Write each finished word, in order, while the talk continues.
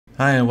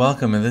Hi and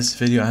welcome. In this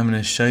video I'm going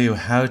to show you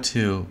how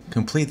to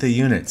complete the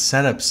unit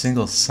setup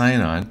single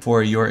sign-on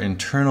for your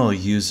internal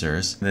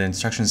users. The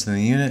instructions in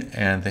the unit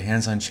and the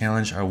hands-on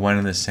challenge are one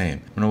and the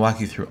same. I'm going to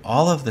walk you through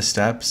all of the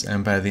steps,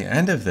 and by the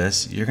end of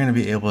this you're going to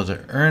be able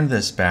to earn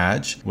this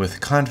badge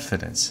with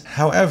confidence.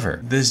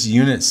 However, this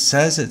unit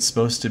says it's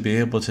supposed to be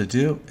able to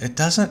do, it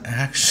doesn't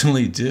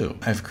actually do.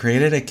 I've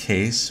created a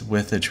case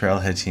with the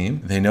Trailhead team.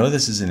 They know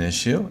this is an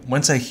issue.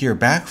 Once I hear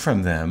back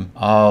from them,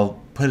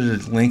 I'll put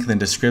a link in the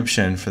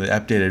description for the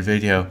updated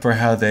video for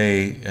how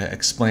they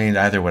explained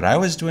either what I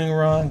was doing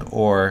wrong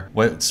or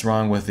what's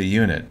wrong with the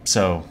unit.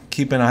 So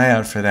keep an eye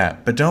out for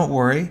that. But don't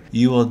worry,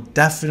 you will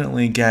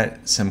definitely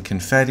get some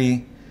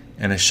confetti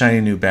and a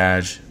shiny new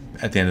badge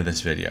at the end of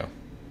this video.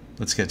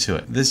 Let's get to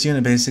it. This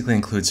unit basically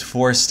includes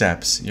 4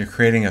 steps. You're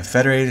creating a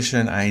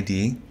Federation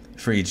ID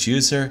for each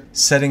user,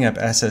 setting up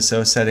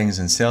SSO settings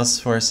in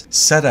Salesforce,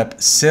 set up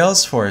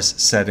Salesforce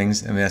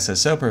settings in the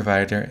SSO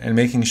provider, and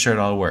making sure it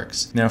all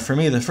works. Now for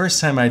me, the first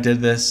time I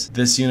did this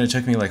unit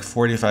took me like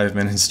 45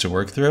 minutes to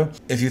work through.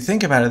 If you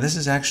think about it, this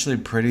is actually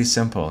pretty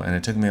simple, and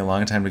it took me a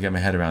long time to get my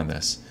head around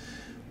this.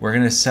 We're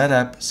going to set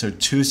up so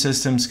 2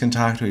 systems can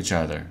talk to each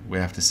other. We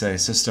have to say,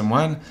 System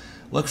 1,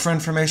 look for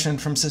information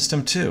from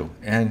System 2,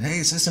 and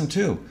hey, System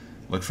 2,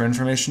 look for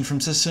information from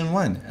System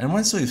 1. And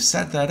once we've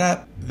set that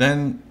up,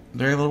 then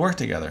they're able to work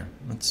together.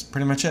 That's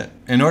pretty much it.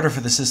 In order for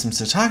the systems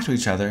to talk to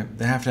each other,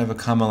 they have to have a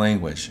common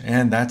language,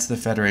 and that's the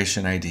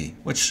Federation ID,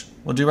 which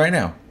we'll do right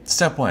now.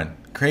 Step 1,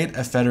 create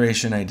a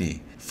Federation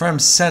ID. From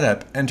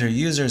Setup, enter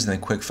users in the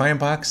quick find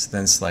box,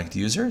 then select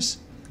users,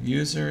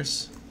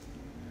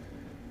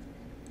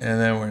 and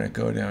then we're going to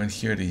go down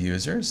here to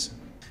users.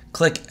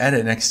 Click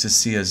Edit next to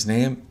Sia's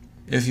name.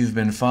 If you've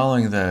been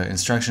following the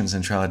instructions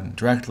in Trailhead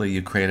directly,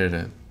 you created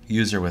a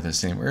user with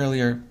his name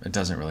earlier. It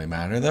doesn't really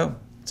matter though,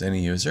 it's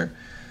any user.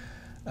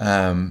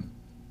 I'm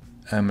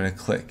going to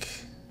click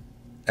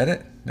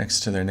Edit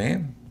next to their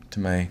name, to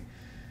my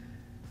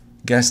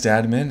guest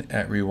admin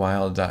at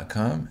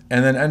rewild.com,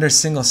 and then under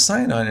single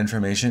sign-on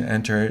information,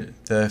 enter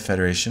the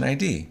Federation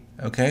ID.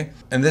 Okay?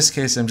 In this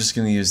case, I'm just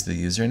going to use the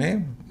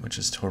username, which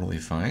is totally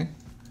fine.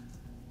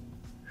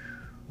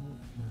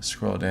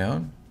 Scroll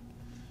down,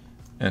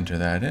 enter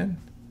that in,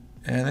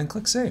 and then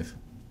click Save.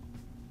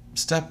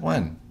 Step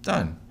 1,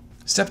 done.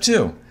 Step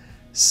 2,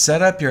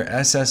 set up your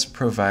SS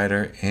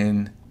provider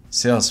in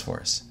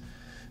Salesforce.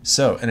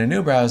 So in a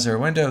new browser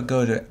window,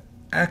 go to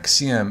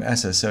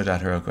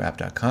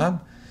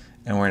axiomsso.herokuapp.com,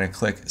 and we're going to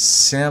click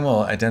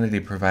SAML Identity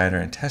Provider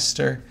and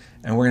Tester,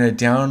 and we're going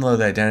to download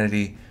the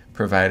Identity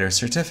Provider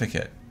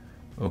Certificate.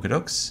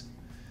 Okadokes.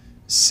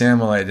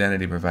 SAML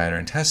Identity Provider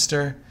and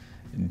Tester,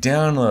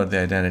 download the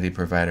Identity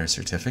Provider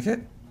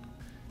Certificate.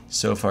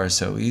 So far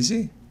so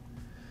easy.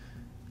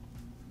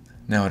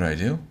 Now what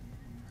do?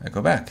 I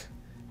go back.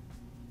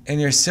 In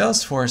your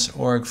Salesforce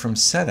org from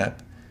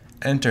Setup,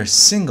 enter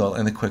single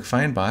in the quick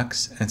find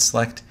box and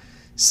select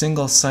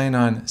single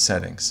sign-on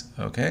settings,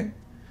 okay?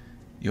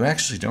 You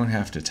actually don't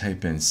have to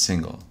type in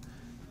single.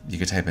 You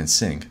could type in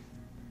sing,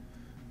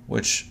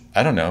 which,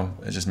 I don't know,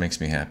 it just makes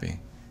me happy.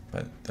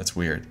 But that's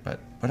weird, but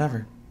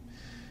whatever.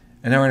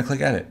 And now we're going to click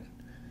Edit.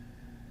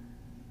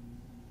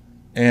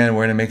 And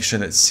we're going to make sure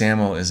that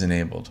SAML is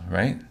enabled,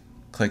 right?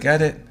 Click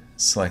Edit,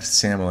 select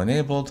SAML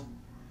enabled.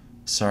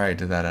 Sorry I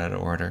did that out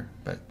of order,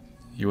 but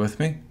you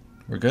with me?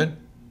 We're good?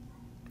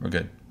 We're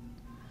good.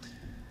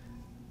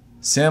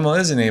 SAML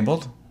is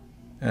enabled,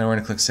 and we're going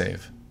to click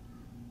Save.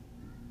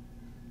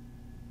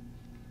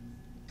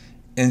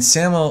 In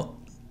SAML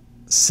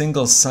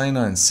single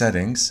sign-on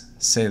settings,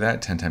 say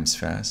that 10 times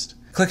fast,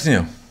 click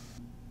New.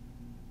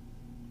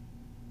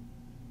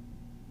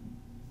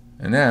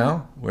 And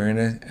now we're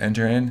going to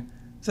enter in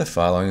the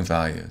following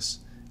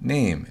values.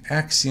 Name,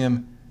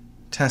 Axiom,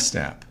 Test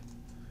App.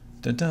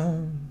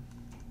 Da-dum.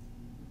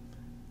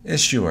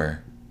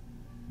 Issuer,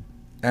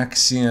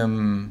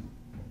 Axiom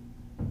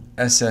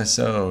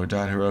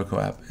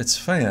SSO.HerokuApp. It's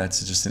funny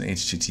that's just an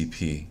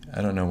HTTP.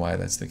 I don't know why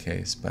that's the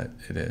case, but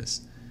it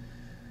is.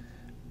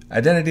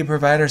 Identity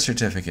Provider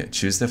Certificate.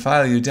 Choose the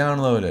file you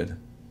downloaded.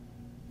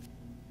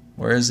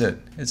 Where is it?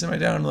 It's in my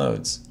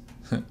downloads.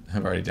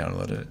 I've already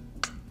downloaded it.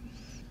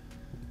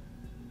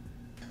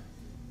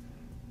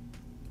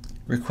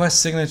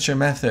 Request signature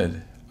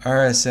method,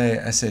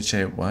 RSA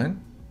SHA1.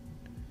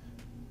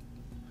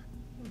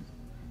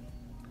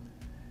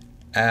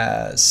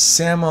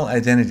 SAML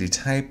identity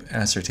type,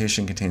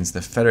 assertion contains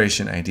the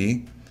Federation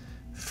ID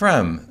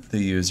from the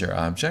user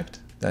object.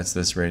 That's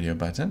this radio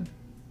button.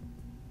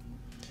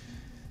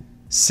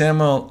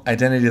 SAML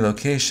identity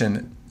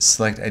location,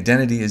 select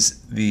identity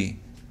is the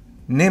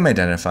name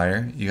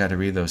identifier. You got to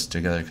read those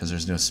together because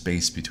there's no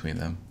space between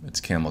them. It's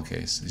camel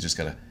case. You just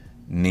got a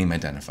name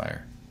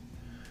identifier.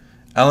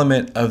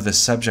 Element of the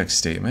subject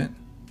statement.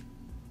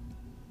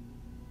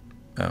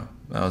 Oh,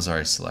 that was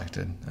already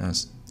selected. That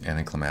was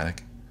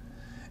anticlimactic.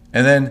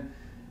 And then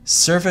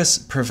service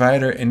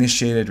provider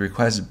initiated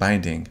request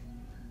binding.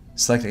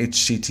 Select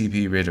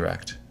HTTP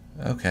redirect.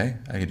 Okay,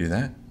 I could do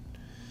that.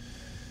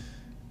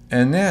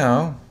 And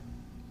now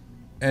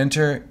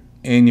enter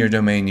in your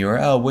domain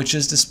URL, which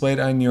is displayed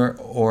on your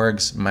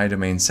org's My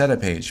Domain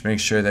Setup page. Make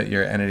sure that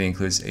your entity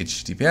includes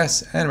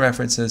HTTPS and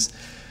references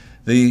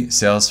the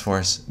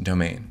Salesforce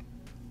domain.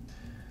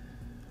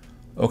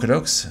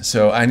 Okadokes,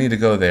 so I need to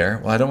go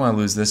there. Well, I don't want to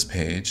lose this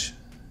page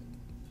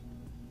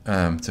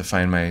to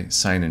find my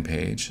sign-in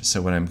page.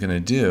 So what I'm going to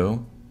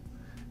do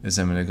is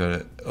I'm going to go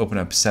to open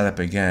up Setup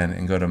again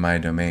and go to My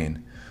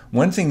Domain.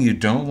 One thing you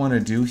don't want to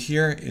do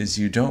here is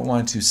you don't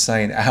want to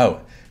sign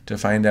out to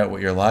find out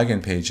what your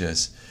login page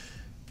is.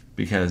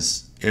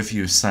 Because if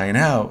you sign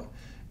out,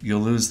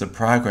 you'll lose the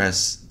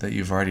progress that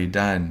you've already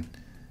done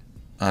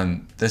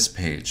on this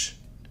page.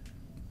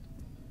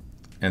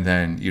 And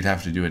then you'd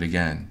have to do it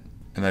again.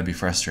 And that'd be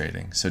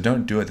frustrating. So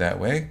don't do it that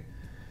way.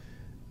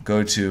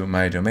 Go to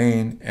My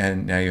Domain,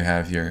 and now you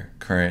have your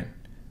current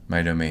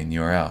My Domain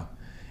URL.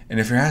 And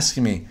if you're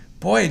asking me,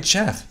 boy,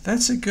 Jeff,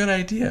 that's a good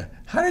idea.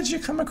 How did you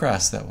come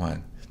across that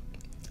one?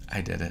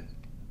 I did it.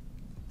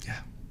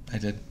 Yeah, I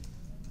did.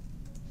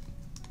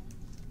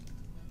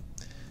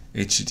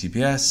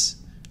 HTTPS,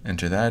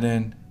 enter that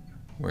in,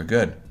 we're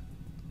good.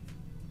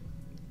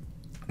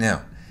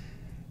 Now,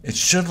 it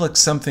should look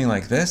something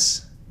like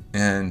this,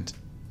 and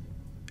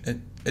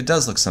it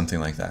does look something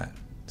like that.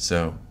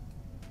 So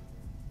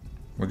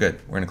we're good.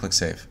 We're going to click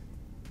Save.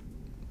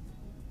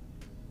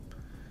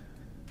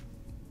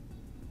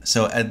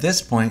 So at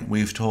this point,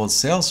 we've told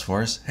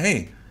Salesforce,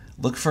 hey,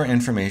 look for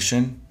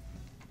information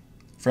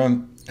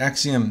from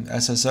Axiom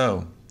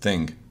SSO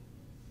thing.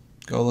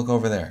 Go look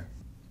over there.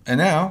 And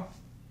now,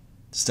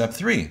 step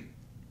 3,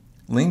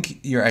 link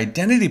your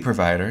identity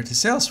provider to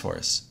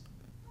Salesforce.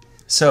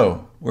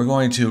 So we're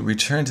going to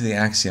return to the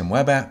Axiom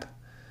web app.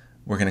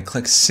 We're going to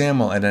click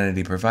SAML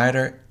identity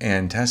provider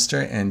and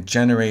tester and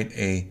generate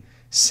a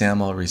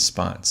SAML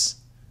response,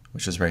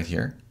 which is right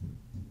here.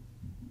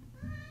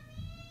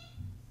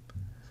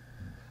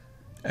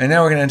 And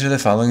now we're going to enter the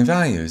following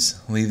values.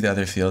 Leave the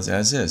other fields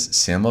as is.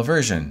 SAML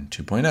version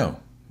 2.0.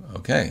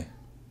 Okay.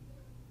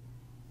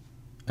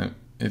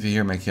 If you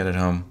hear my kid at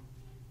home,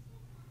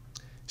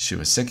 she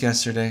was sick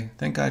yesterday.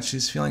 Thank God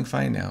she's feeling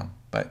fine now.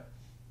 But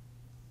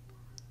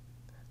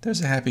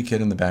there's a happy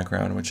kid in the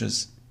background, which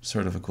is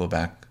sort of a cool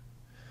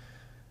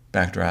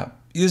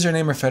backdrop.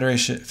 Username or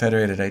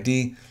federated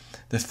ID.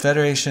 The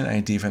federation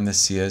ID from the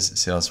SIA's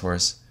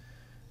Salesforce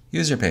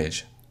user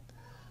page.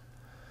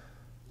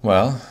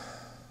 Well,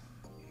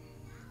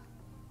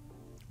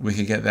 we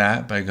could get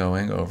that by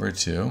going over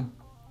to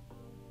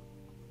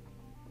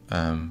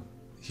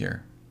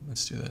here.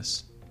 Let's do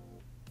this.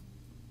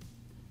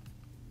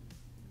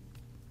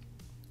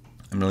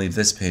 I'm going to leave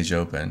this page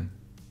open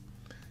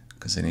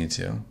because I need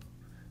to.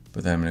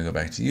 But then I'm going to go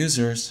back to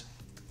users.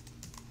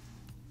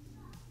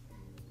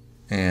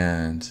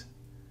 And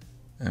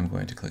I'm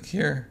going to click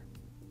here.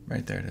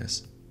 Right there it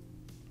is.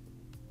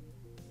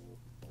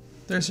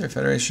 There's your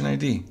federation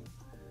ID.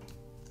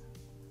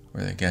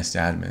 Or the guest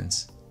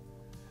admins.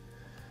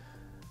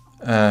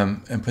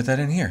 And put that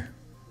in here.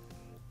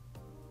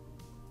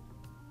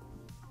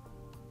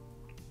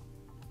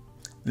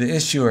 The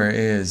issuer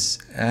is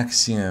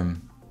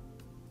Axiom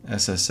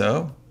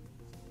SSO.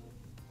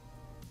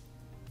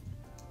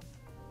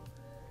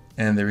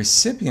 And the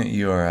recipient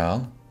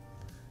URL,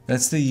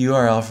 that's the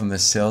URL from the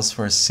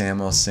Salesforce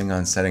SAML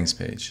Sing-On settings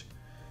page.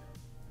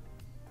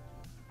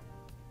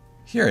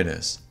 Here it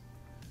is.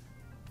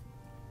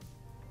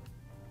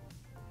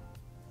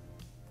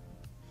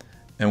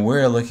 And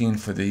we're looking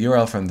for the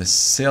URL from the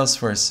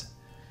Salesforce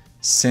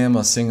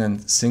SAML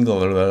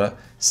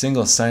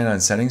single sign-on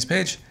settings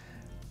page.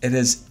 It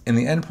is in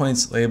the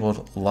endpoints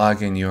labeled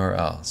login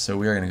URL. So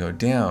we are going to go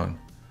down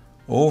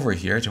over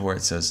here to where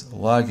it says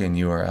login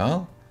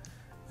URL.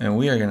 And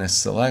we are going to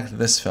select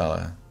this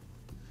fella.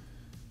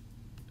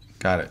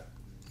 Got it.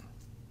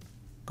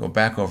 Go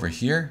back over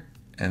here,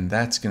 and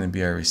that's going to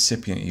be our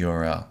recipient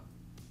URL.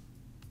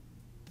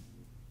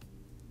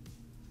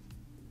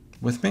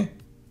 With me?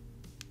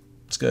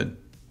 It's good.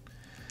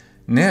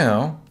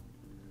 Now,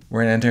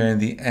 we're going to enter in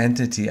the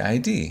entity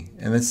ID,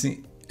 and that's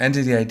the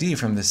entity ID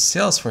from the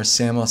Salesforce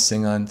SAML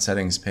Sing-On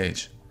settings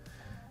page.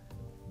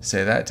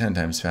 Say that 10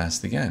 times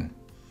fast again.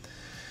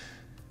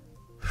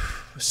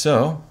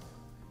 So,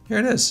 here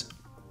it is.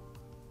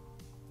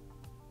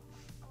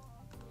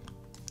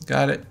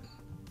 Got it.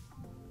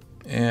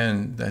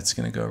 And that's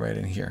going to go right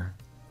in here.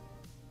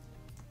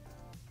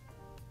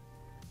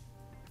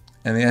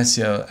 And the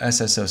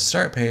SSO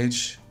start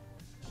page,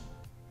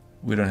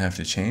 we don't have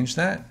to change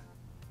that.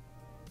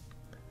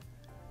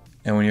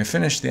 And when you're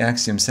finished, the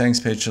Axiom settings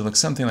page should look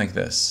something like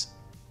this.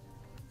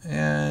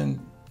 And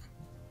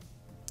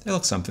it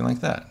looks something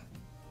like that.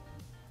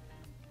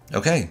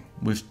 Okay,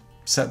 we've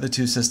set the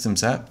two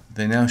systems up.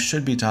 They now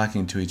should be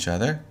talking to each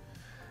other.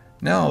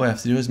 Now all we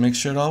have to do is make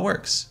sure it all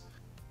works.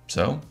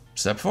 So,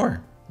 step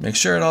 4, make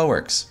sure it all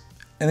works.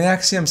 In the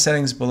Axiom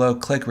settings below,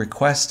 click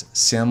Request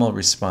SAML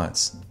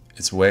Response.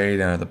 It's way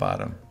down at the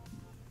bottom.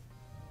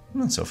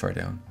 Not so far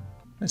down.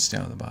 It's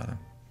down at the bottom.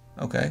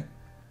 Okay.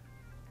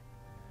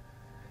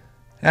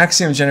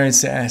 Axiom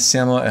generates the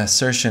SAML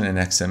assertion in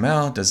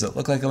XML. Does it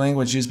look like a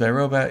language used by a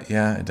robot?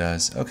 Yeah, it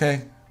does.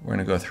 Okay, we're going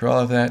to go through all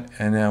of that,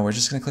 and now we're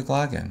just going to click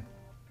Login.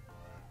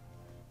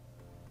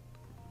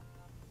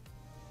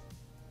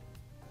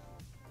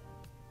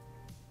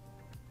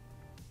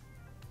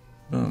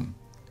 Boom.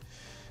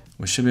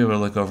 We should be able to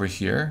look over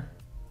here,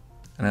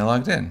 and I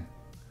logged in.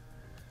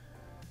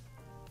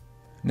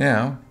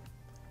 Now,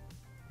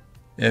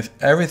 if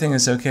everything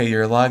is okay,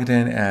 you're logged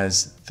in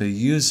as the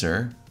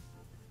user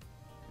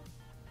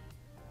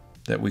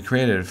that we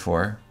created it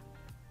for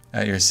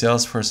at your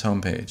Salesforce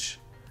homepage.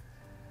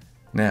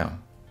 Now,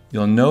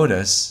 you'll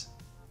notice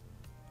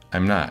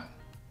I'm not.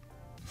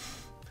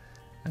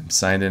 I'm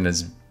signed in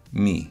as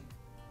me,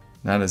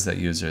 not as that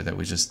user that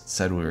we just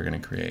said we were going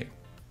to create.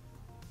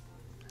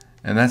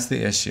 And that's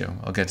the issue.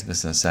 I'll get to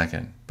this in a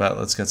second, but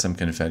let's get some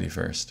confetti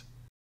first.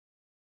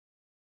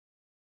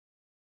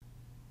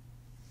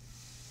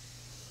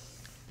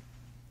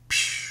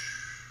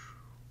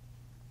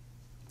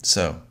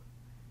 So,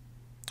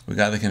 we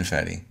got the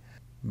confetti,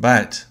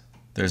 but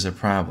there's a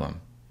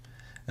problem.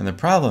 And the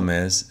problem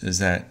is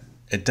that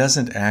it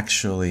doesn't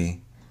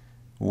actually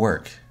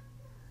work.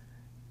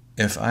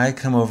 If I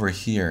come over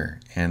here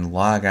and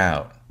log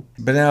out,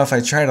 but now if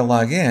I try to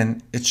log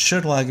in, it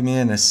should log me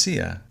in as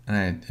Sia,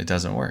 and it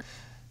doesn't work.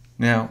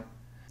 Now,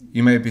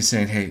 you might be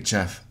saying, hey,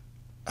 Jeff,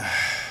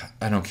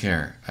 I don't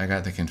care. I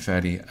got the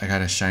confetti. I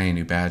got a shiny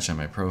new badge on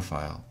my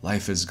profile.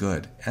 Life is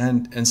good.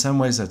 And in some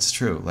ways that's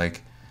true.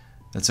 Like,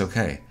 that's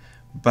okay.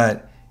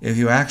 But if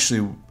you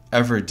actually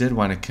ever did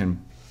want to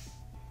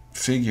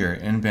configure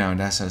inbound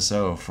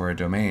SSO for a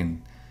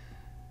domain,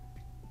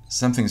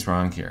 something's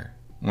wrong here.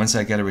 Once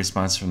I get a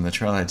response from the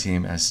Trailhead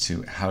team as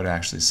to how to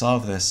actually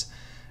solve this,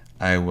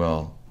 I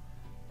will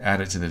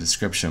add it to the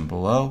description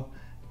below.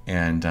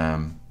 And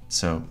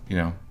so,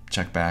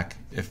 check back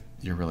if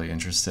you're really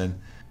interested.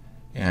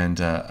 And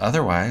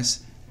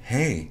otherwise,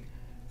 hey,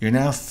 you're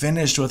now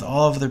finished with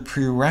all of the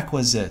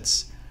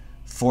prerequisites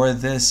for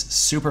this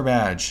super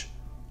badge.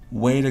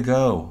 Way to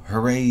go.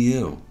 Hooray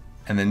you.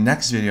 And the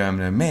next video I'm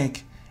going to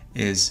make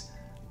is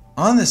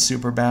on the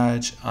super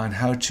badge on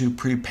how to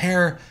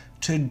prepare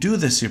to do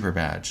the super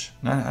badge.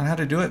 Not on how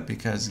to do it,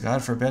 because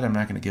God forbid I'm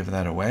not going to give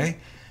that away,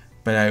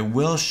 but I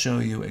will show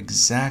you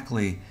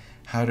exactly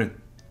how to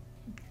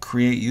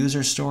create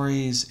user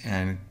stories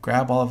and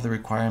grab all of the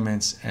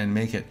requirements and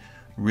make it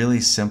really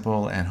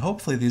simple. And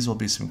hopefully these will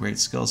be some great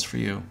skills for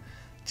you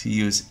to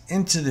use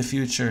into the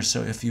future.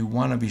 So if you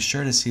want to be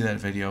sure to see that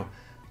video,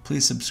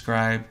 please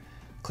subscribe,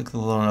 click the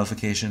little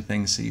notification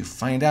thing so you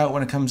find out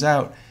when it comes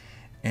out.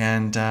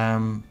 And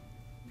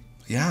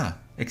yeah,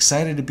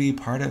 excited to be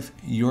part of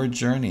your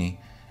journey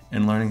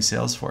in learning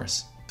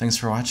Salesforce. Thanks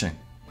for watching.